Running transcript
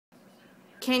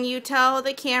Can you tell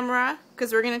the camera,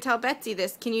 because we're going to tell Betsy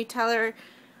this, can you tell her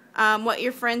what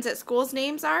your friends at school's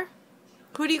names are?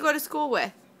 Who do you go to school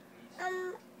with?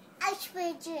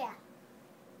 Australia.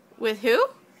 With who?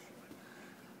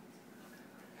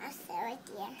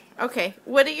 Australia. Okay.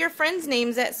 What are your friends'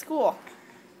 names at school?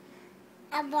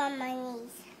 I want my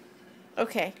niece.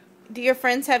 Okay. Do your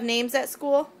friends have names at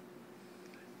school?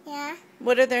 Yeah.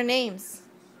 What are their names?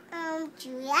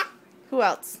 Julia. Who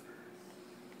else?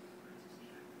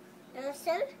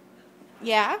 Nelson.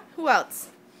 Yeah? Who else?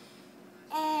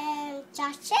 And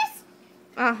Josh's.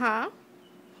 Uh-huh.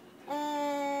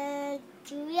 And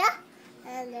Julia.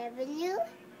 And Lou.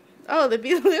 Oh, the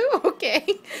Biloo?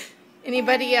 Okay.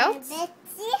 Anybody else?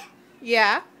 Betsy.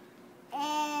 Yeah?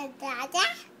 And Dada.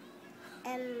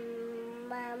 And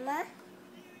Mama.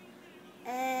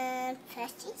 And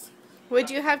Precious. What'd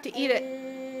you have to eat it?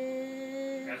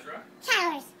 Ezra?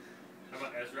 Charles. How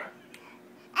about Ezra?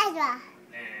 Ezra.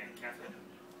 And Catherine?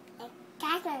 And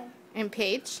Catherine. And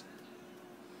Paige?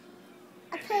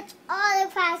 I put all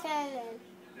the classrooms in.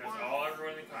 That's all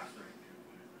everyone in the classroom.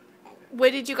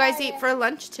 What did you guys eat for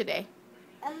lunch today?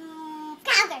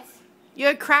 Crackers. You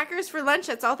had crackers for lunch?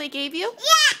 That's all they gave you?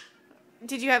 Yeah.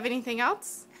 Did you have anything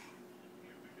else?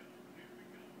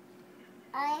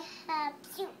 I have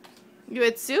soup. You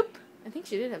had soup? I think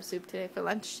she did have soup today for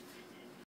lunch.